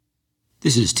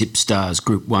This is Tipstars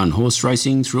Group 1 horse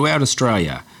racing throughout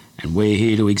Australia, and we're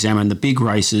here to examine the big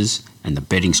races and the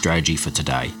betting strategy for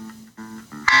today.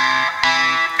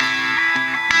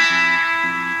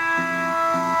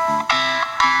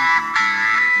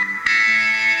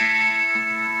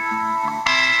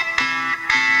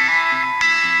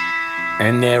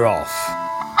 And they're off.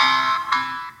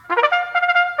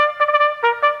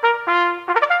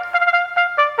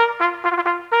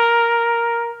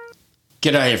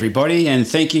 G'day everybody, and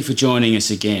thank you for joining us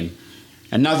again.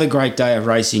 Another great day of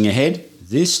racing ahead.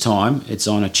 This time it's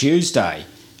on a Tuesday,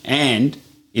 and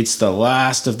it's the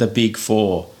last of the big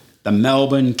four, the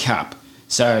Melbourne Cup.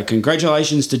 So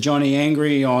congratulations to Johnny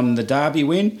Angry on the Derby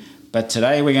win, but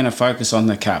today we're going to focus on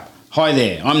the Cup. Hi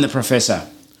there, I'm the Professor.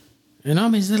 And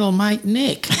I'm his little mate,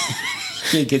 Nick.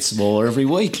 It gets smaller every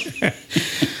week.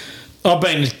 I've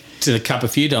been to the Cup a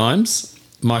few times.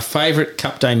 My favourite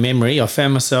Cup Day memory, I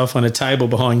found myself on a table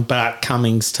behind Bart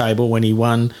Cummings' table when he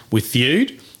won with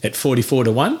Feud at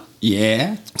 44-1.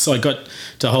 Yeah. So I got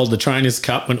to hold the Trainers'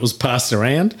 Cup when it was passed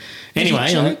around.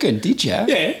 Anyway, did you?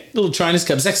 Yeah, little Trainers'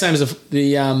 Cup. Exact same as it's like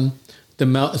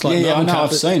I know, Cup,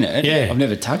 I've seen it. Yeah. I've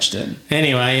never touched it.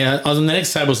 Anyway, I was on the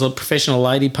next table was a professional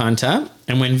lady punter,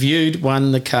 and when Viewed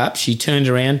won the Cup, she turned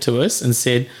around to us and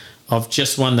said, "I've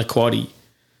just won the quaddie."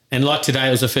 And like today,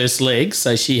 it was the first leg,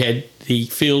 so she had the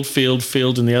field,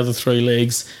 and the other three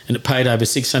legs, and it paid over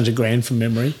 600 grand from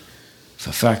memory.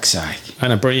 For fuck's sake.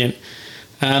 And a brilliant.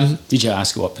 Did you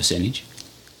ask her what percentage?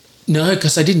 No,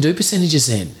 because I didn't do percentages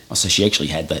then. Oh, so she actually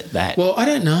had that. Well, I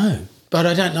don't know. But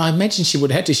I don't know. I imagine she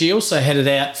would have had to. She also had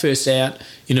it first out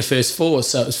in the first four,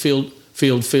 so it was field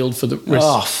for the rest.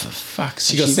 Oh, for fuck's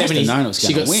sake. She got 70.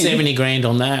 She got 70 grand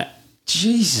on that.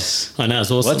 Jesus. I know, it's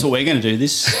awesome. Well, that's what we're going to do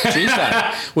this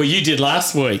Tuesday. Well, you did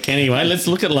last week. Anyway, let's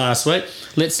look at last week.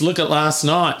 Let's look at last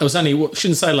night. It was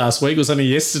shouldn't say last week, it was only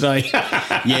yesterday.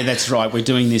 Yeah, that's right. We're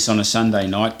doing this on a Sunday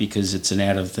night because it's an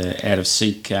out of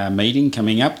seek meeting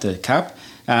coming up, the Cup.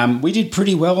 We did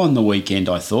pretty well on the weekend,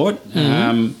 I thought.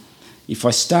 Mm-hmm. If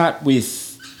I start with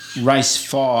race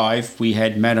 5, we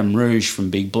had Madame Rouge from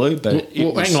Big Blue, but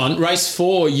hang on, race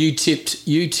 4, you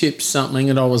tipped something,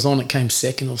 and I was on. It came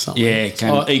second or something. Yeah, it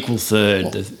came equal third.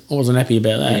 I wasn't happy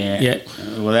about that. Yeah.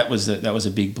 Well, that was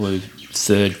a Big Blue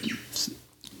third,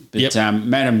 but yep.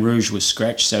 Madame Rouge was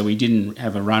scratched, so we didn't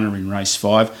have a runner in race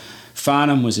 5.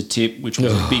 Farnham was a tip, which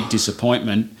was a big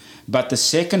disappointment. But the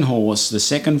second horse, the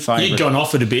second favourite... You'd gone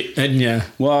off it a bit, hadn't you?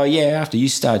 Well, yeah, after you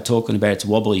started talking about its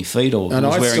wobbly feet or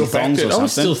was wearing thongs or something. I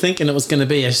was still thinking it was going to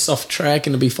be a soft track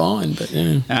and it'd be fine, but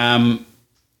yeah.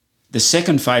 The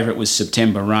second favourite was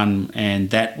September Run, and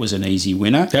that was an easy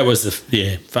winner. That was the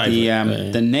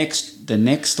favourite. The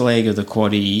next leg of the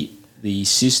quaddie, the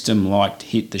system liked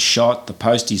Hit the Shot, the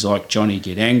posties liked Johnny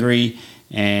Get Angry,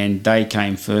 and they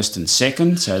came first and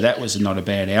second, so that was not a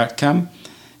bad outcome.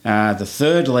 The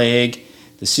third leg,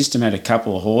 the system had a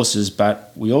couple of horses,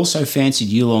 but we also fancied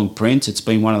Yulong Prince. It's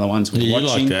been one of the ones we're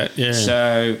watching. You like that, yeah.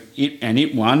 So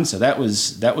it won, so that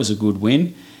was a good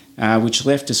win, which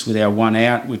left us with our one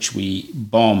out, which we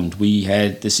bombed. We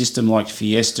had the system liked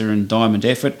Fiesta and Diamond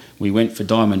Effort. We went for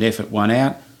Diamond Effort, one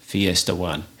out. Fiesta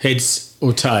won. Heads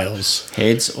or tails?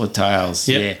 Heads or tails,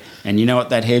 yep. Yeah. And you know what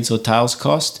that heads or tails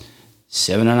cost?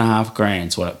 7.5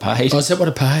 grand's what it paid. Oh, is that what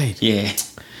it paid? Yeah.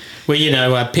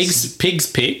 Well, Pig's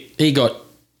pick, he got,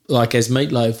 like as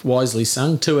Meatloaf wisely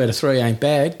sung, 2 out of 3 ain't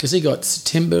bad because he got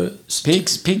September...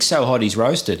 Pig's so hot he's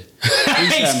roasted.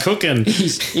 He's cooking.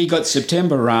 He got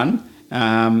September Run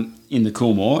in the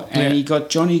Coolmore, and he got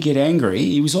Johnny Get Angry.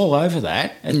 He was all over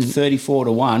that at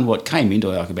 34-1, what came into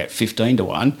like about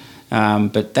 15-1.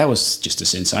 But that was just a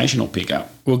sensational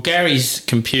pickup. Well, Gary's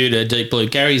computer, Deep Blue,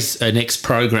 Gary's an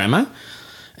ex-programmer.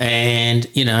 And,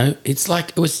 it's like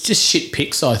it was just shit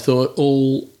picks, I thought,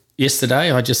 all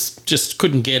yesterday. I just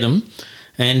couldn't get them.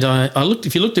 And I looked.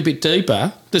 If you looked a bit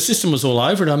deeper, the system was all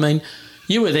over it. I mean,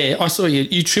 you were there. I saw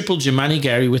you tripled your money,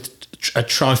 Gary, with a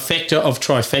trifecta of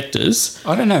trifectas.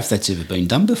 I don't know if that's ever been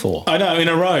done before. I know, in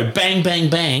a row. Bang,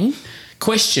 bang, bang.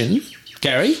 Question,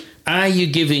 Gary, are you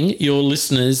giving your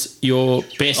listeners your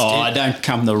best... Oh, don't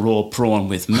come the raw prawn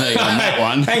with me on that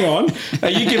one. Hang on. Are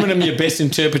you giving them your best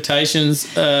interpretations?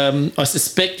 I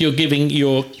suspect you're giving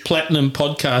your Platinum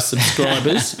podcast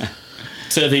subscribers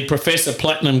to the Professor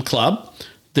Platinum Club,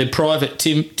 the private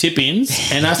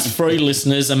tip-ins, and us free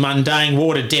listeners a mundane,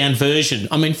 watered-down version.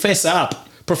 I mean, fess up.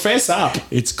 Profess up.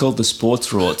 It's called the sports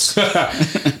rorts.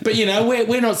 But,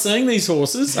 we're not seeing these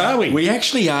horses, are we? We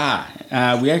actually are.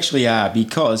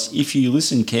 Because if you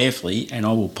listen carefully, and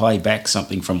I will play back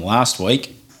something from last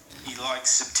week. He likes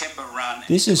September Run.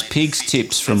 This is Pig's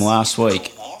tips from last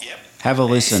week. Have a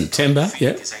listen. September,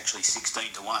 yeah. Is actually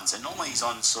 16 to 1. So normally he's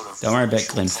on sort of. Don't worry about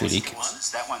short Glenfiddich.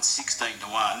 prices. That one's 16 to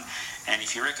 1. And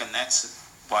if you reckon that's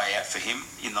way out for him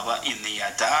in the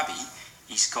Derby,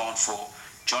 he's gone for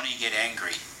Johnny Get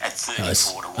Angry at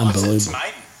 34 to 1. Unbelievable. So it's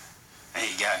maiden. There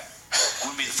you go.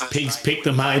 Wouldn't be the first. Pigs maiden. pick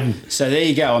the maiden. So there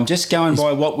you go. I'm just going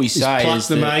by what we say plucked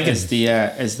the Megan.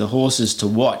 as the horses to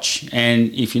watch.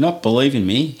 And if you're not believing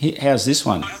me, how's this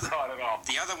one? The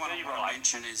other one I want to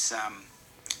mention is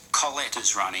Colette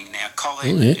is running. Now,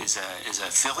 Colette is a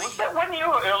filly. Wasn't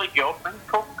your early girlfriend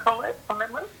called Colette from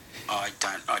memory? I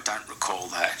don't recall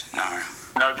that. No.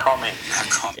 No comment. No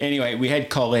comment. Anyway, we had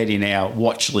Colette in our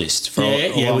watch list for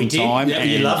a long we did. time. Yeah, and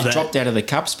you love it that. dropped out of the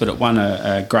cups, but it won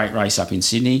a great race up in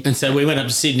Sydney. And so we went up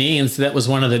to Sydney, and so that was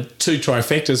one of the two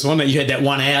trifectas, wasn't it? You had that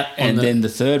one out. And then the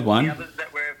third one, Others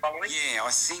that we're following? Yeah,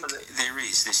 I think there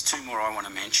is. There's two more I want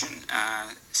to mention.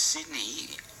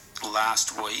 Sydney,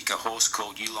 last week, a horse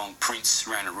called Yulong Prince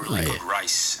ran a really good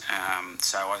race.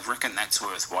 So I reckon that's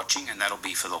worth watching, and that'll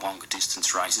be for the longer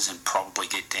distance races and probably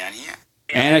get down here.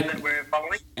 And That we're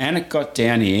following? and it got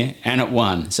down here and it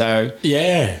won. So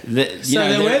yeah. they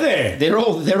were there. They're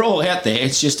all out there.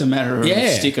 It's just a matter of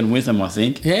sticking with them, I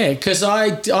think. Yeah, because I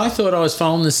thought I was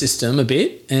following the system a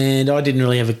bit, and I didn't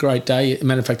really have a great day. As a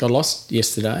matter of fact, I lost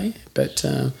yesterday. But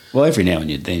Well, every now and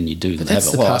then you do have that's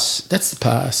a the loss. past. That's the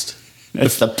past.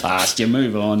 That's the past. You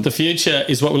move on. The future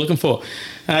is what we're looking for.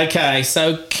 Okay,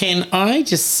 so can I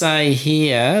just say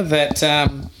here that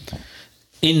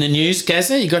in the news,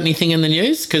 Gazza, you got anything in the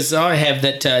news? Because I have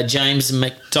that James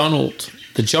McDonald,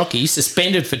 the jockey,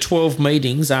 suspended for 12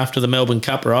 meetings after the Melbourne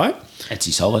Cup, right? That's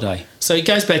his holiday. So he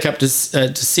goes back up to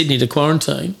Sydney to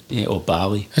quarantine. Yeah, or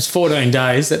Bali. That's 14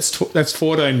 days. That's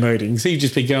 14 meetings. He'd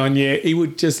just be going, he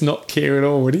would just not care at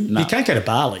all, would he? No. He can't go to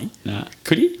Bali. No.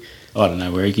 Could he? I don't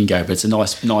know where he can go, but it's a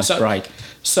nice break.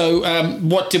 So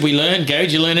what did we learn, Gary?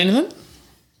 Did you learn anything?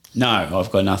 No, I've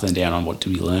got nothing down on what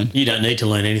did we learn. You don't need to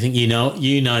learn anything. You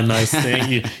know most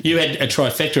things. You had a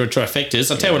trifecta of trifectas.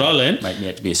 I'll tell you what I learned. Make me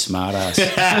out to be a smart ass.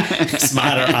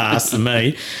 Smarter ass than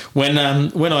me. When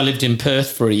I lived in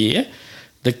Perth for a year,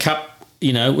 the Cup,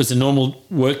 was a normal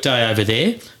work day over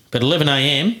there. But 11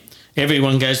 a.m,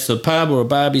 everyone goes to a pub or a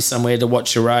barbie somewhere to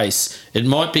watch a race. It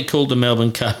might be called the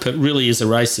Melbourne Cup, but really is a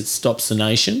race that stops the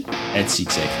nation. That's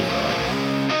exactly right.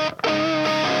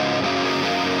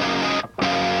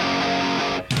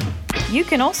 You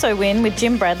can also win with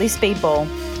Jim Bradley Speedball.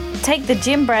 Take the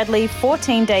Jim Bradley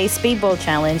 14-day Speedball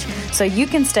Challenge so you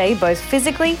can stay both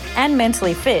physically and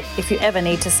mentally fit if you ever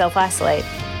need to self-isolate.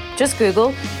 Just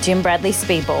Google Jim Bradley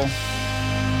Speedball.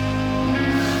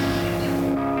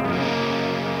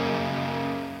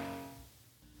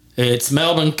 It's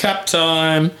Melbourne Cup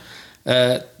time.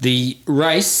 The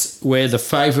race where the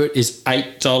favourite is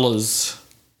 $8.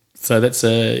 So that's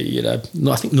I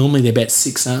think normally they're about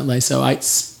 $6, aren't they? So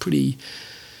 $8's pretty.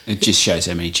 It just shows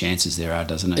how many chances there are,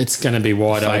 doesn't it? It's going to be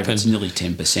wide open. It's nearly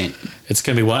 10%. It's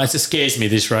going to be wide. It scares me,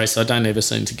 this race. I don't ever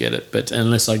seem to get it, but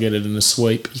unless I get it in a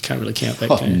sweep, you can't really count that.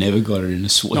 I've never got it in a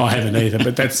sweep. No, I haven't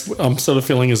either, but I'm sort of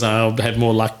feeling as though I'll have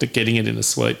more luck to getting it in a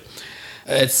sweep.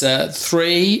 It's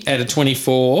 3 out of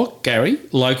 24, Gary,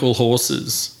 local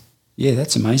horses. Yeah,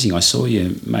 that's amazing. I saw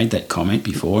you made that comment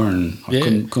before and I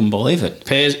couldn't believe it.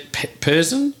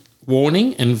 Persian,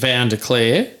 Warning and Vow and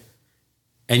Declare,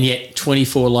 and yet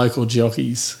 24 local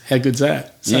jockeys. How good's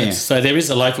that? So there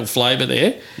is a local flavour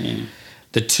there. Yeah.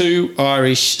 The 2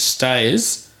 Irish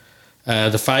stayers,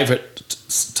 the favourite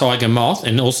Tiger Moth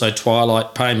and also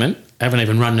Twilight Payment, haven't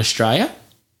even run in Australia,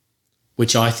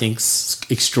 which I think's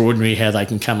extraordinary how they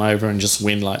can come over and just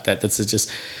win like that.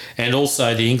 And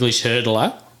also the English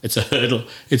Hurdler. It's a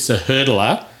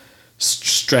hurdler,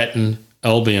 Stratton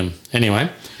Albion. Anyway.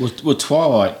 Well,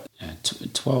 Twilight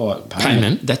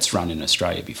Payment. That's run in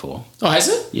Australia before. Oh, has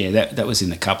it? Yeah, that was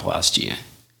in the Cup last year.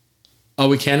 Are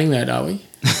we counting that, are we?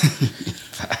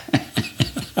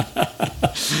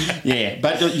 Yeah,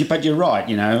 but you're right,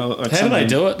 How do they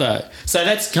do it, though? So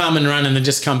that's come and run and then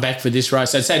just come back for this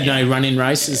race. So it's had no run-in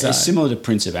races. It's similar to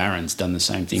Prince of Aaron's done the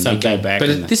same thing. So They go back.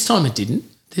 But this time it didn't.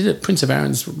 Did it? Prince of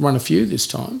Aaron's run a few this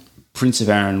time. Prince of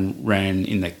Aaron ran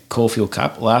in the Caulfield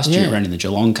Cup. Last year it ran in the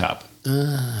Geelong Cup.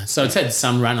 So it's had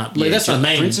some run-up. That's what I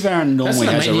mean. Prince of Aaron normally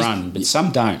has a You- run, but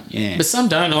some don't, yeah. But some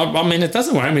don't. I mean, it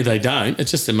doesn't worry me they don't. It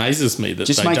just amazes me that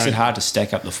Just they makes don't. it hard to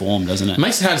stack up the form, doesn't it? It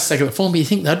makes it hard to stack up the form, but you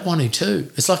think they'd want to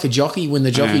too. It's like a jockey when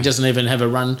the jockey doesn't even have a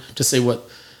run to see what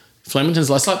Flemington's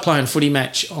like. It's like playing a footy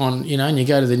match on, and you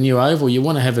go to the new oval, you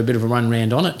want to have a bit of a run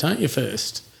round on it, don't you,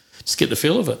 first? Just get the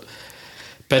feel of it.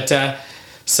 But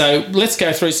So let's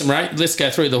go through let's go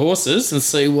through the horses and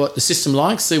see what the system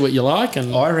likes, see what you like.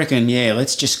 And I reckon,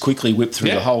 let's just quickly whip through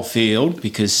Yeah. the whole field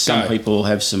because some Go. people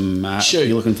have some, Shoot.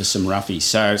 you're looking for some roughies.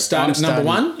 So Start I'm at number starting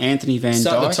one. Anthony Van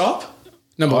start at Dyke. the top.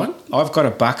 Number one. I've got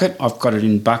a bucket. I've got it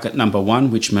in bucket number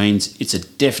 1, which means it's a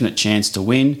definite chance to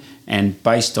win. And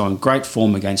based on great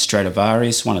form against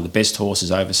Stradivarius, one of the best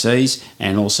horses overseas,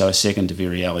 and also a second to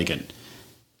Very Elegant.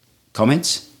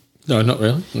 Comments? No, not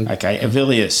really. Okay,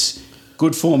 Avilius.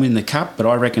 Good form in the cup, but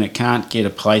I reckon it can't get a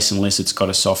place unless it's got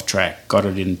a soft track. Got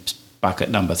it in bucket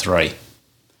number 3.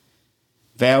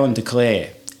 Vow and Declare.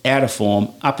 Out of form,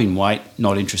 up in weight,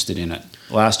 not interested in it.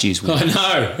 Last year's winner. I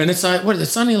know, and it's like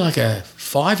it's only like a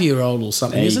 5-year-old or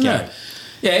something, There you isn't go. it?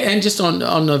 Yeah, and just on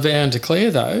the Vow and Declare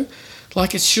though,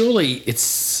 like it's only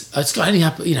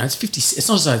up, it's 50. It's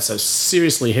not so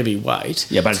seriously heavy weight.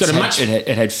 Yeah, but it's got a much. it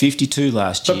had 52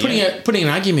 last But year. putting an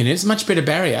argument in, it's a much better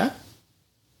barrier.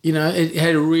 It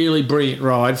had a really brilliant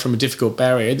ride from a difficult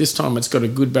barrier. This time it's got a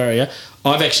good barrier.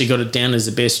 I've actually got it down as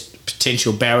the best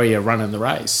potential barrier run in the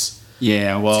race.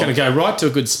 Yeah, well, It's going to go right to a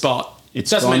good spot. It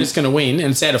doesn't mean it's going to win, and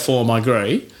it's out of form, I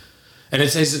agree. And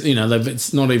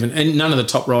it's not even, and none of the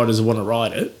top riders want to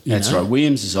ride it. that's right.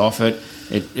 Williams is off it.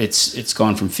 It's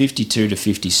gone from 52 to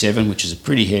 57, which is a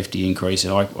pretty hefty increase,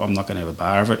 and I'm not going to have a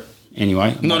bar of it.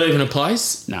 Anyway, Not even a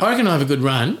place. No. I reckon I'll have a good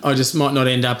run. I just might not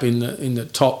end up in the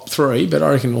top 3, but I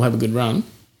reckon we'll have a good run.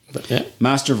 But yeah,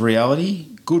 Master of Reality,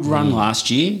 good run last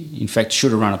year. In fact,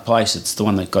 should have run a place. It's the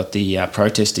one that got the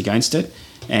protest against it.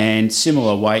 And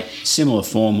similar weight, similar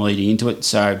form leading into it,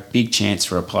 so big chance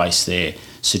for a place there.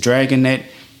 So Dragonet,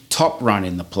 top run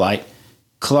in the plate,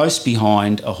 close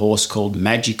behind a horse called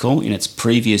Magical in its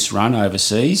previous run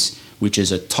overseas, which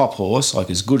is a top horse, like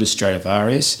as good as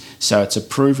Stradivarius. So it's a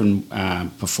proven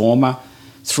performer.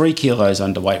 3 kilos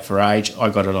underweight for age. I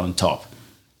got it on top.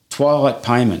 Twilight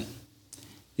Payment.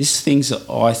 This thing's,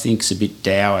 I think, is a bit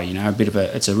dour,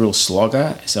 it's a real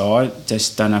slogger. So I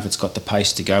just don't know if it's got the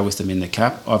pace to go with them in the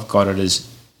cup. I've got it as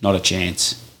not a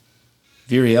chance.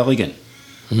 Very Elegant.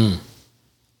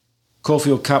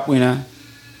 Caulfield Cup winner,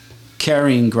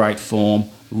 carrying great form,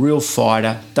 real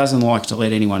fighter, doesn't like to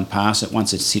let anyone pass it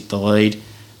once it's hit the lead.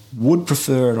 Would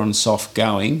prefer it on soft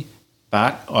going,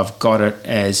 but I've got it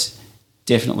as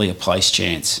definitely a place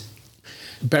chance.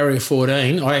 barrier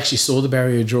 14. I actually saw the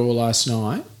barrier draw last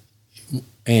night,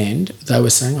 and they were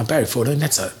saying, barrier 14,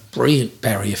 that's a brilliant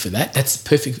barrier for that. That's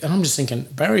perfect. And I'm just thinking,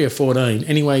 barrier 14,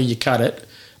 any way you cut it,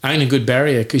 ain't a good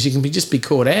barrier because you can just be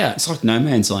caught out. It's like no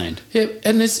man's land. Yeah,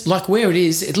 and it's like where it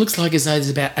is, it looks like as though there's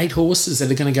about 8 horses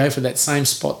that are going to go for that same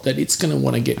spot that it's going to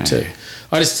want to get to.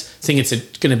 I just think it's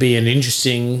going to be an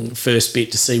interesting first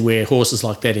bit to see where horses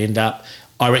like that end up.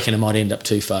 I reckon it might end up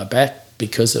too far back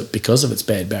because of its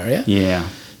bad barrier. Yeah.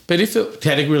 But if it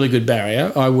had a really good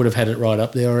barrier, I would have had it right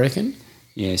up there, I reckon.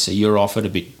 Yeah, so you're off it a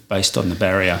bit based on the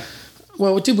barrier.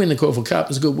 Well, it did win the Caulfield Cup. It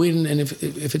was a good win, and if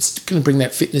it's going to bring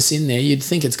that fitness in there, you'd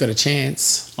think it's got a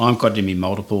chance. I've got him in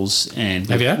multiples, and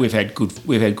Have you? we've had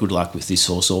good luck with this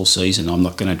horse all season. I'm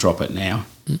not going to drop it now.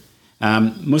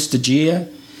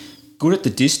 Mustajir, good at the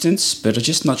distance, but I'm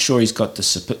just not sure he's got the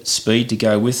speed to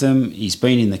go with him. He's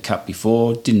been in the Cup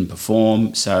before, didn't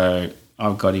perform, so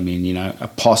I've got him in, a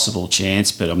possible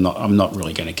chance, but I'm not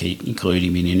really going to include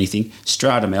him in anything.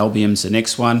 Stratum Albium's the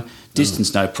next one.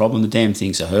 Distance, no problem. The damn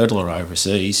thing's a hurdler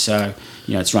overseas, so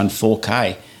it's run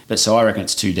 4K. But so I reckon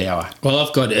it's too dour. Well,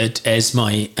 I've got it as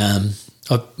my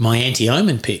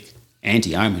anti-omen pick.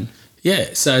 Anti-omen.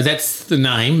 Yeah, so that's the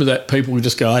name that people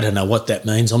just go, I don't know what that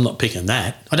means. I'm not picking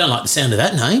that. I don't like the sound of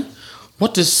that name.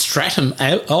 What does Stratum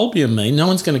Albium mean? No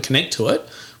one's going to connect to it,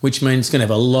 which means it's going to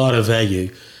have a lot of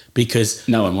value because...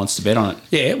 No one wants to bet on it.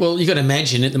 Yeah, well, you got to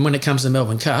imagine it. And when it comes to the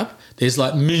Melbourne Cup, there's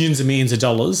like millions and millions of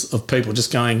dollars of people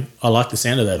just going, I like the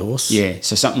sound of that horse. Yeah,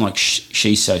 so something like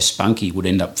She's So Spunky would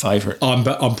end up favourite. I'm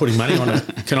putting money on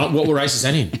it. What race is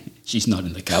that in? She's not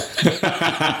in the Cup.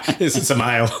 It's a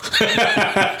male.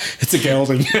 It's a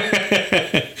gelding.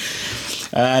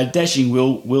 Dashing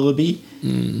Willoughby.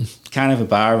 Can't have a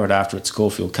bar of it after its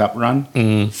Caulfield Cup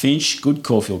run. Finch, good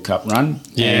Caulfield Cup run.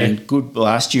 Yeah. And good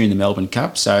last year in the Melbourne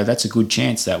Cup, so that's a good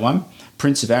chance, that one.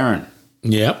 Prince of Arran.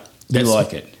 Yep. You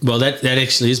like it? Well, that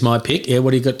actually is my pick. Yeah,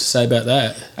 what do you got to say about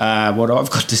that? What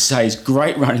I've got to say is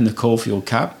great run in the Caulfield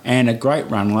Cup and a great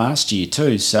run last year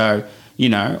too. So,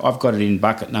 I've got it in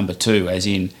bucket number 2, as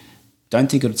in,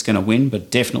 don't think it's going to win, but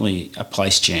definitely a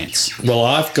place chance. Well,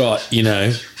 I've got,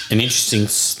 an interesting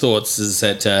thoughts is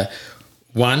that,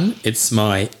 one, it's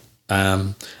my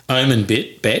omen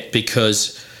bet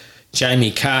because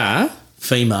Jamie Carr,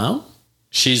 female,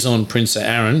 she's on Prince of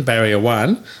Arran, Barrier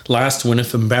 1. Last winner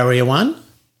from Barrier 1,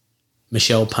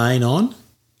 Michelle Payne on.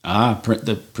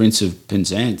 The Prince of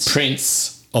Penzance.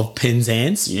 Prince of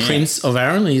Penzance. Yeah. Prince of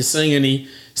Aaron. Are you seeing any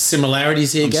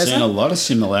similarities here, I'm Gazza? seeing a lot of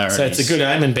similarities. So it's a good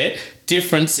omen bet.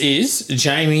 Difference is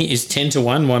Jamie is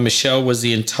 10-1, while Michelle was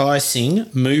the enticing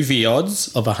movie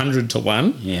odds of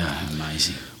 100-1. Yeah,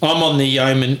 amazing. I'm on the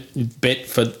omen bet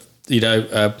for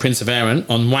Prince of Aaron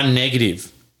on one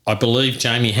negative. I believe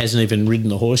Jamie hasn't even ridden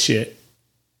the horse yet.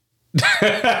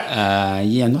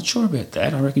 Yeah, I'm not sure about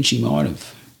that. I reckon she might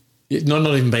have. Not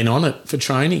even been on it for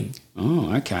training.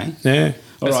 Oh, okay. Yeah,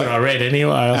 that's right. what I read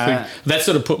anyway. I think that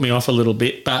sort of put me off a little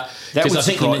bit. But That would, I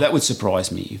think that would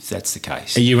surprise me if that's the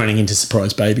case. Are you running into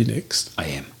Surprise Baby next? I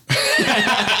am.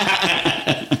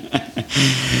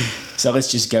 So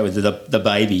let's just go with the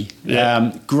baby.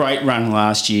 Yeah. Great run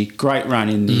last year. Great run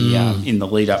in the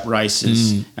lead up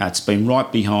races. It's been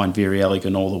right behind Very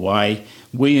Elegant all the way.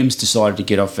 Williams decided to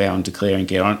get off Vow and Declare and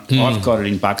get on. I've got it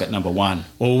in bucket number 1.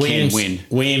 Well, Williams, Can win.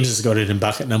 Williams has got it in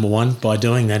bucket number 1 by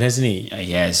doing that, hasn't he?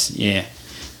 He has, yeah.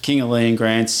 King of Land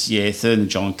Grants, third in the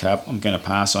John Cup. I'm going to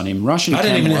pass on him. Russian I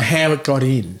don't even know Camelot. how it got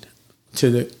in to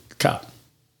the Cup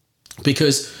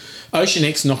because Ocean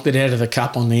X knocked it out of the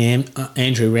Cup on the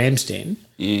Andrew Ramsden.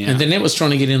 Yeah. And then that was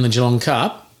trying to get in the Geelong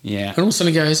Cup. Yeah. And all of a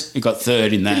sudden he goes, He got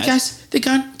third in that. they're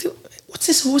going, what's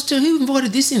this horse doing? Who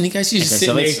invited this in? He goes, he's just Okay,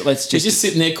 so sitting let's there. He's just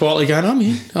sitting there quietly going, I'm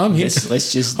here. I'm here.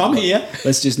 Let's just I'm here.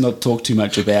 Let's just not talk too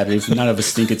much about it if none of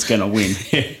us think it's going to win.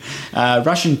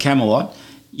 Russian Camelot,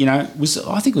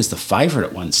 I think was the favourite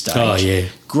at one stage. Oh, yeah.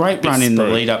 Great run Big in the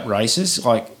spree. lead up races.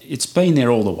 Like it's been there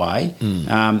all the way.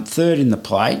 Third in the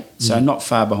plate, so not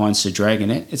far behind Sir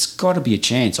Dragonet. It's got to be a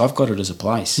chance. I've got it as a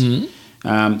place.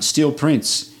 Steel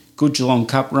Prince, good Geelong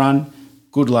Cup run,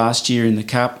 good last year in the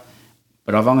Cup,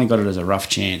 but I've only got it as a rough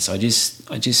chance. I just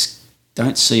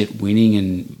don't see it winning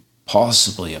and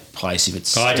possibly a place if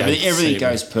it's I don't see everything it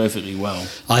goes perfectly well.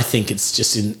 I think it's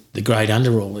just in the grade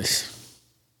under all list.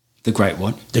 The great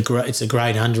what? It's a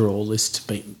grade under all list,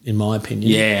 in my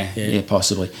opinion. Yeah,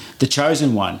 possibly. The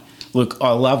Chosen One. Look, I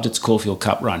loved its Caulfield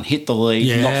Cup run. Hit the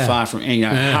lead, not far from,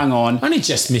 hung on. Only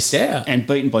just missed out. And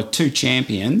beaten by 2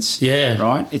 champions. Yeah.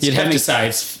 Right? You'd have to say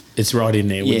it's right in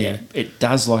there, wouldn't you? It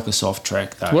does like a soft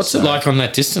track though. What's it like on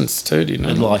that distance too, do you know?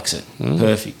 It likes it.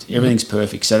 Perfect. Everything's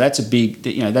perfect. So that's a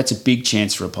big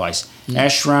chance for a place.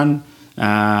 Ash Run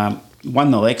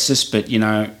won the Lexus, but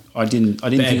I didn't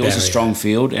think it was a barrier. strong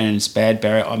field, and it's bad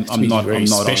barrier. I'm not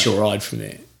special on it. ride from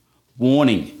there.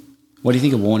 Warning. What do you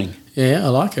think of Warning? Yeah, I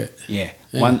like it. Yeah.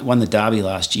 Won the Derby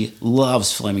last year.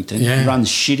 Loves Flemington. Yeah. Runs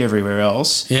shit everywhere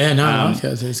else. Yeah, no, I like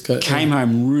it. It's got, Came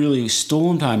home really,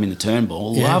 stormed home in the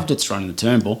Turnbull. Yeah. Loved its run in the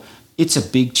Turnbull. It's a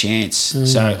big chance.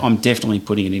 So I'm definitely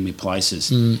putting it in my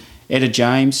places. Etta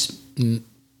James.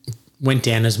 went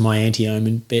down as my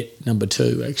anti-omen bet number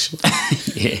 2, actually.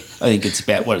 Yeah, I think it's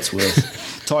about what it's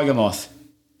worth. Tiger Moth.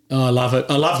 Oh, I love it.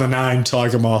 I love the name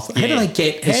Tiger Moth. How do Yeah. they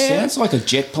get? It sounds like a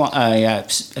jet plane, a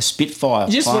Spitfire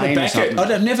You just want to plane or back it. something.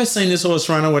 I've never seen this horse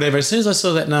run or whatever. As soon as I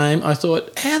saw that name, I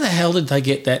thought, how the hell did they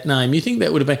get that name? You think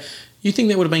that would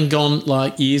have been gone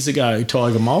like years ago,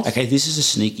 Tiger Moth? Okay, this is a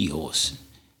sneaky horse.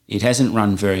 It hasn't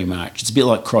run very much. It's a bit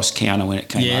like Cross Counter when it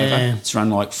came over. It's run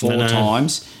like 4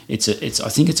 times. I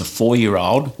think it's a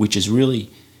 4-year-old, which is really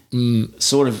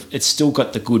sort of. It's still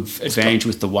got the good advantage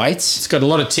with the weights. It's got a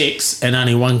lot of ticks and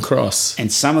only 1 cross.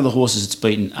 And some of the horses it's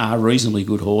beaten are reasonably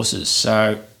good horses.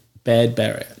 So Bad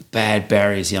barrier. bad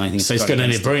barriers the only thing. So he's got a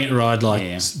against it. brilliant ride like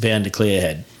Yeah. Van de Cleer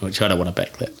had, which I don't want to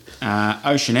back that.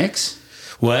 Ocean X.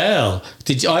 Well,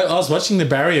 I was watching the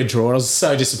barrier draw. I was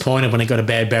so disappointed when it got a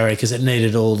bad barrier because it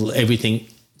needed everything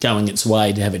going its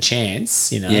way to have a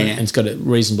chance, Yeah. and it's got a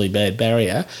reasonably bad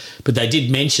barrier. But they did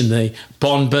mention the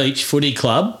Bond Beach Footy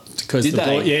Club. Because Did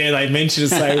they? they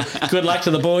mentioned it. So good luck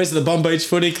to the boys of the Bond Beach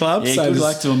Footy Club. Yeah, so good there's-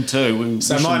 luck to them too. We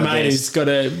So wish my them the mate best. has got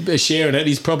a share in it.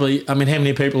 He's probably, how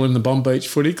many people in the Bond Beach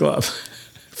Footy Club?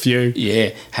 Few.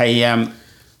 Yeah. Hey,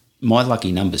 my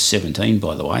lucky number's 17,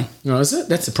 by the way. Oh, is it?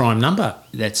 That's a prime number.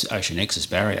 That's Ocean X's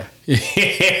barrier.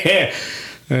 Yeah.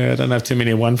 I don't have too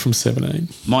many 1 from 17.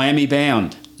 Miami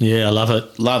Bound. Yeah, I love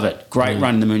it. Love it. Great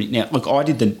run in the Mooney. Now, look, I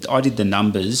did the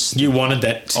numbers. You wanted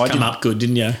that to come up good,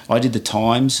 didn't you? I did the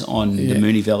times on the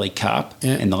Mooney Valley Cup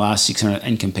Yeah. and the last 600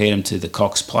 and compared them to the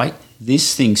Cox Plate.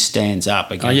 This thing stands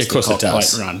up against of course the it Cox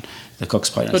does. Plate run. The Cox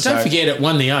Plate run. But don't So, forget it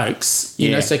won the Oaks,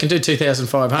 Yeah. so they can do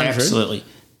 2,500 absolutely.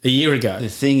 a year ago. The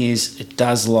thing is, it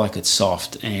does like it's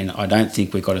soft, and I don't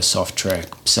think we've got a soft track.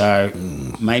 So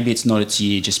maybe it's not its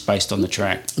year just based on the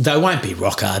track. They won't be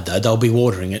rock hard, though. They'll be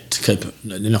watering it to keep it.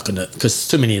 They're not going to, because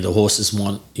too many of the horses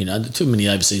too many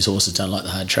overseas horses don't like the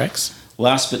hard tracks.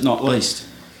 Last but not least,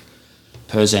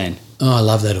 Perzan. Oh, I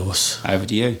love that horse. Over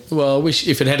to you. Well, I wish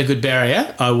if it had a good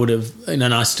barrier, I would have, and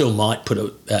I still might put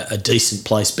a decent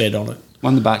place bet on it.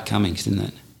 Won the Bart Cummings, didn't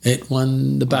it? It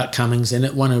won the Bart Cummings, and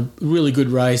it won a really good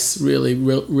race, really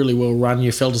well run.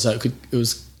 You felt as though it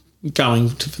was going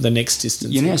for the next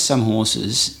distance. You know, some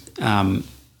horses, all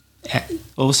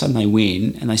of a sudden they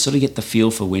win, and they sort of get the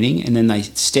feel for winning, and then they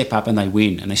step up and they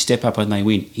win, and they step up and they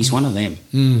win. He's one of them.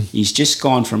 He's just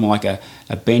gone from like a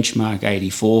benchmark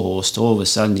 84 horse to all of a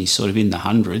sudden he's sort of in the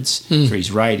hundreds for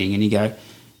his rating, and you go,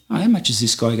 oh, how much is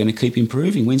this guy going to keep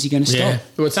improving? When's he going to stop? Yeah,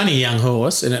 well, it's only a young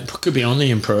horse, and it could be on the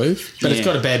improve, but it's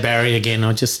got a bad barrier again.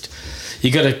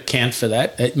 You got to count for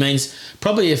that. It means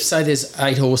probably if, say, there's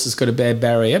 8 horses got a bad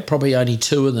barrier, probably only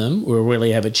 2 of them will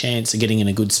really have a chance of getting in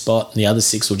a good spot, and the other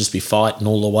 6 will just be fighting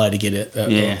all the way to get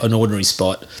an ordinary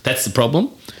spot. That's the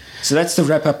problem. So that's the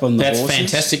wrap up on the horses. That's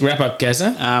fantastic wrap up,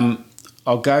 Gazza.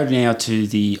 I'll go now to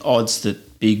the odds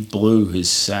that Big Blue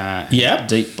has,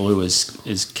 Deep Blue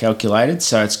has calculated.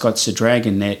 So it's got Sir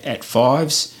Dragonet at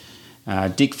 5s,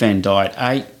 Dick Van Dyke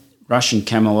 8, Russian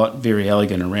Camelot Very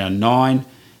Elegant around 9,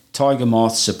 Tiger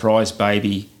Moth Surprise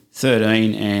Baby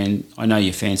 13, and I know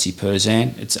you fancy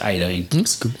Perzan, it's 18.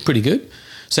 That's good, pretty good.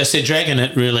 So Sir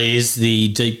Dragonet really is the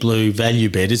Deep Blue value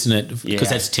bet, isn't it? Because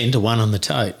that's 10 to 1 on the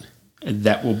tote.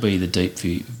 That will be the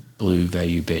Deep Blue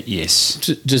value bet, yes.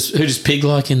 Who does Pig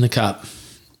like in the cup?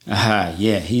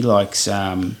 He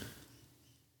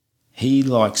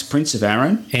likes Prince of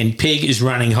Arran. And Pig is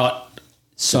running hot.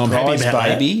 So I'm happy Surprise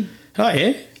about Baby. That. Oh,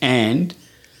 yeah. And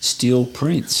Steel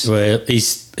Prince. Well,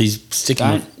 he's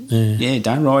sticking it.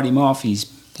 Don't write him off.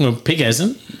 Well, Pig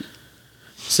hasn't.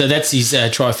 So that's his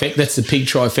trifecta. That's the Pig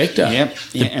trifecta. Yep.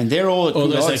 And they're all at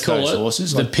good odds, those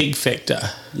horses. The Pig factor.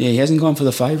 Yeah, he hasn't gone for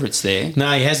the favourites there.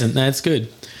 No, he hasn't. No, that's good.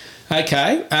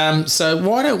 Okay, so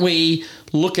why don't we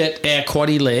look at our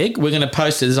quaddie leg? We're going to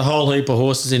post it. There's a whole heap of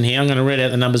horses in here. I'm going to read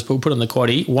out the numbers, but we'll put on the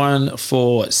quaddie. 1,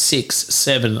 4, 6,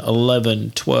 7,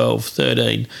 11, 12,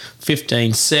 13,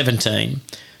 15, 17,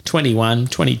 21,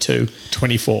 22,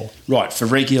 24. Right, for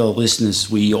regular listeners,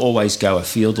 we always go a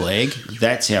field leg.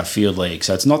 That's our field leg.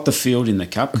 So it's not the field in the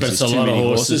cup because it's there's too many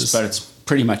horses, but it's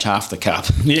pretty much half the cup.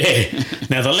 Yeah.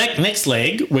 Now, the next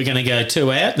leg, we're going to go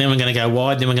 2 out, then we're going to go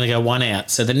wide, then we're going to go 1 out.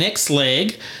 So the next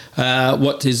leg,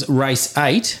 what is race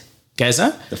 8,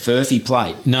 Gazza? The Furphy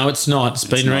Plate. No, it's not. It's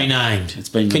been renamed. It's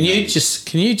been Can renamed.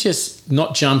 you just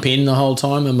not jump in the whole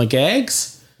time on my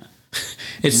gags?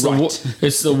 It's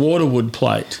it's the Waterwood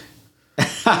Plate.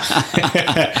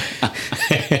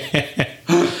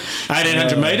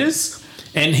 1800 metres.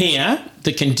 And here,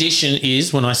 the condition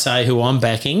is when I say who I'm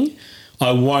backing,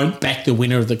 I won't back the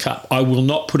winner of the cup. I will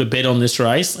not put a bet on this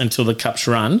race until the cup's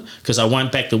run because I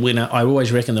won't back the winner. I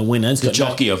always reckon the winner. The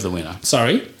jockey of the winner.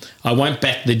 Sorry. I won't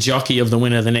back the jockey of the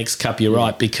winner of the next cup, you're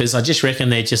right, because I just reckon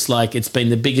they're just like, it's been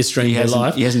the biggest dream of their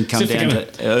life. He hasn't come down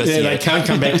to earth yet. They can't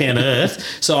come back down to earth.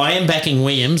 So I am backing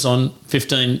Williams on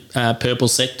 15 Purple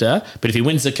Sector, but if he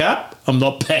wins the cup, I'm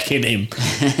not backing him.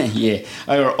 Yeah.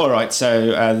 All right,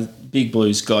 so Big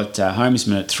Blue's got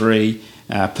Homesman at 3,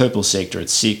 Purple Sector at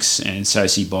 6, and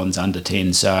Soci Bond's under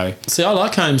 10. So see, I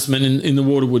like Homesman in the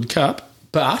Waterwood Cup,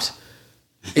 but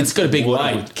it's got a big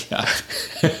Waterwood weight. Cup.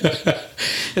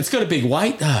 It's got a big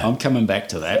weight, though. I'm coming back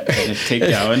to that. Keep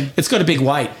going. It's got a big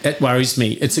weight. It worries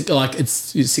me. It's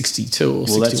 62 or 61.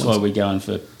 Well, that's why we're going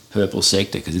for Purple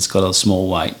Sector because it's got a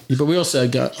small weight. Yeah, but we also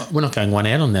we're not going 1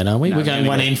 out on that, are we? No, we're going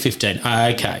 1 go in 15.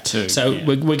 Okay. 2, so yeah.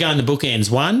 we're going the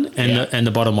bookends 1 and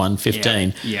the bottom one,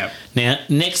 15. Yeah. Now,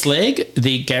 next leg,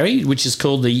 the Gary, which is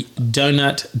called the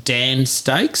Donut Dan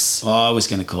Stakes. Oh, I was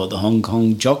going to call it the Hong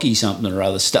Kong Jockey something or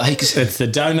other stakes. It's the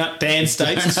Donut Dan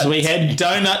Stakes because we had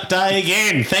Donut Day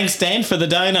again. Thanks, Dan, for the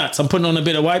donuts. I'm putting on a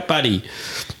bit of weight, buddy.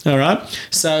 All right.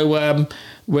 So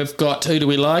we've got, who do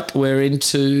we like? We're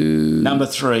into... Number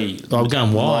 3. Oh, we're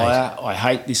going wide. Liar. I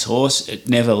hate this horse. It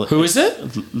never... Who is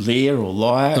it? Lear or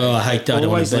Liar. Oh, I hate that.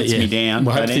 Always lets me down.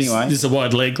 Well, but anyway. This is a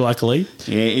wide leg, luckily.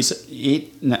 Yeah,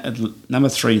 number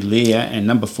 3, Lear, and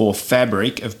number 4,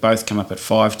 Fabric have both come up at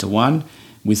 5 to 1,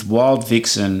 with Wild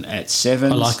Vixen at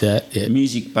 7s. I like that, yeah.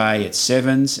 Music Bay at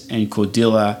 7s, and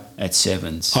Cordilla at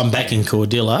 7s. I'm backing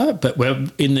Cordilla, but we're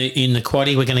in the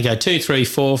quaddie. We're going to go 2, 3,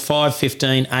 4, 5,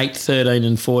 15, 8, 13,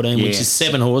 and 14, which is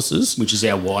 7 horses. Which is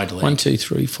our wide leg. 1, 2,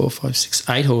 3, 4, 5, 6,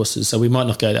 8 horses. So we might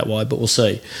not go that wide, but we'll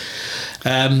see.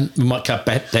 We might cut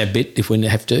back that bit if we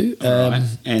have to. Right.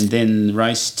 And then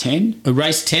race 10.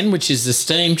 Race 10, which is the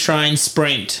Steam Train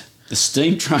Sprint. The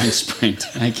Steam Train Sprint.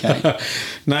 Okay.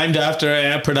 Named after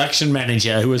our production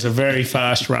manager, who was a very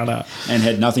fast runner. And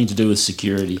had nothing to do with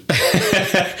security.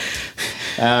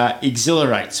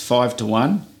 Exhilarates 5 to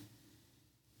 1.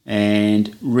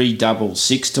 and Redouble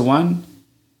 6-1.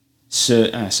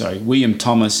 William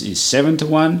Thomas is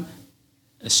 7-1.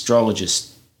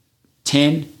 Astrologist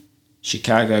 10.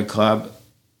 Chicago Club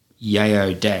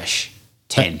Yayo Dash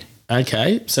 10.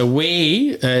 Okay, so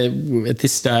we, at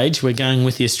this stage, we're going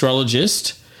with the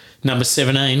Astrologist, number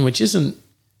 17, which isn't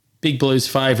Big Blue's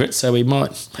favourite, so we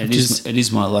might... It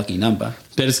is my lucky number.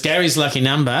 But it's Gary's lucky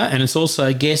number, and it's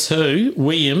also, guess who?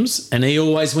 Williams, and he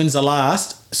always wins the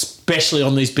last, especially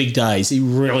on these big days. He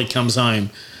really comes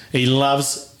home. He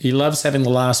loves having the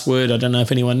last word. I don't know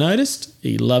if anyone noticed.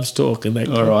 He loves talking.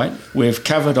 All right. We've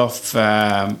covered off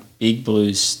Big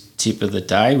Blue's tip of the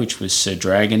day, which was Sir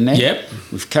Dragonnet. Yep.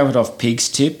 We've covered off Pig's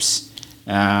tips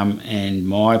and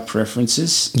my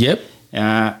preferences. Yep.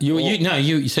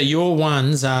 So your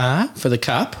ones are for the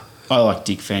cup. I like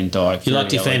Dick Van Dyke. You like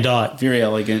Dick Van Dyke? Very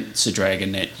elegant, Sir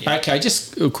Dragonnet. Yeah. Okay,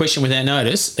 just a question without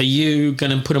notice. Are you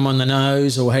going to put them on the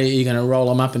nose, or how are you going to roll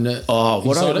them up into?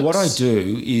 What I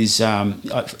do is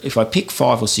if I pick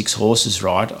 5 or 6 horses,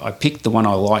 right, I pick the one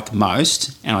I like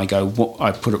most, and I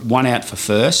put it one out for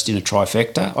first in a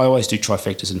trifecta. I always do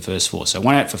trifectas in first 4. So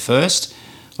one out for first.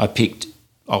 I'll pick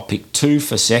 2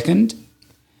 for second,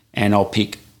 and I'll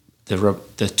pick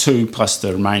the 2 plus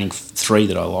the remaining 3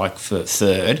 that I like for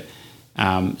third.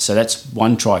 So that's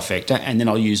one trifecta, and then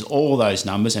I'll use all those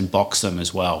numbers and box them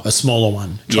as well. A smaller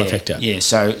one, trifecta. Yeah.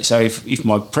 So if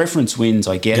my preference wins,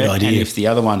 I get Good it, idea. and if the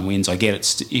other one wins, I get it.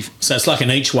 So it's like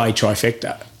an each-way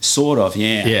trifecta. Sort of,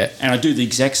 yeah. Yeah. And I do the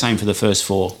exact same for the first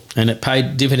 4. And it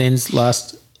paid dividends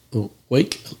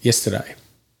yesterday.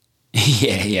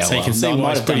 Yeah. So you can see I why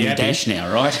might he's have done pretty the happy. dash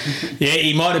now, right? Yeah,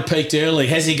 he might have peaked early.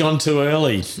 Has he gone too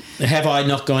early? Have I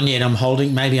not gone yet? Maybe I'm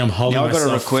holding Now,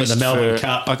 myself for the Melbourne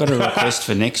Cup. I got a request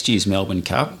for next year's Melbourne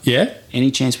Cup. Yeah?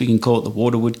 Any chance we can call it the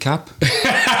Waterwood Cup?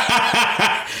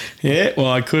 Yeah,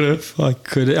 well, I could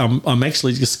have. I'm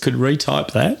actually just could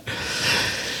retype that.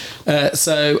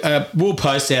 So we'll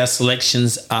post our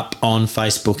selections up on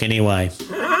Facebook anyway.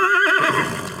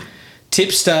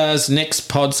 Tipstars' next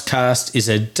podcast is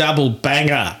a double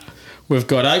banger. We've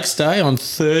got Oaks Day on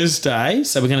Thursday,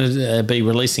 so we're going to be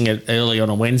releasing it early on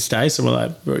a Wednesday, so we'll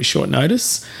have very short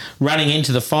notice. Running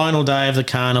into the final day of the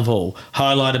carnival,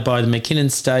 highlighted by the McKinnon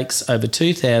Stakes over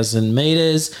 2,000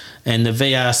 metres and the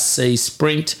VRC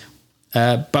Sprint,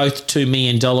 both $2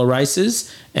 million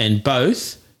races, and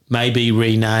both may be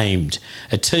renamed.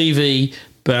 A TV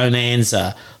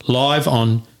bonanza live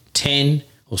on 10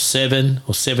 or 7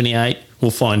 or 78. We'll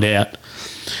find out.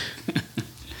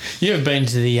 You ever been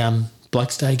to the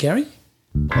Blokes Day, Gary?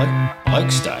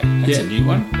 Blokes Day? That's a new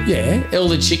one. Yeah, all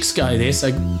the chicks go there, so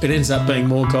it ends up being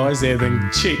more guys there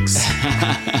than chicks.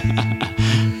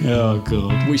 Oh,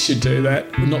 God. We should do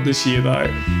that. Not this year, though.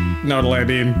 Not allowed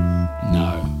in.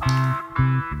 No.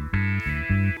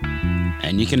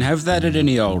 And you can have that at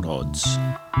any old odds.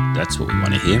 That's what we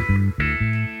want to hear.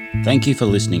 Thank you for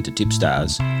listening to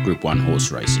Tipstars Group 1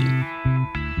 Horse Racing.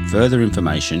 Further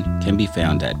information can be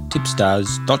found at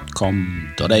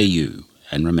tipstars.com.au.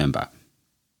 And remember,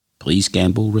 please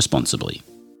gamble responsibly.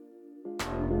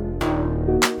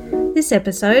 This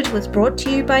episode was brought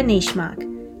to you by Nichemark,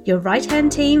 your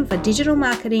right-hand team for digital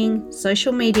marketing,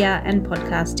 social media and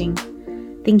podcasting.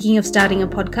 Thinking of starting a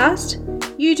podcast?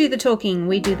 You do the talking,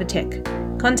 we do the tech.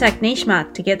 Contact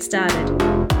Nichemark to get started.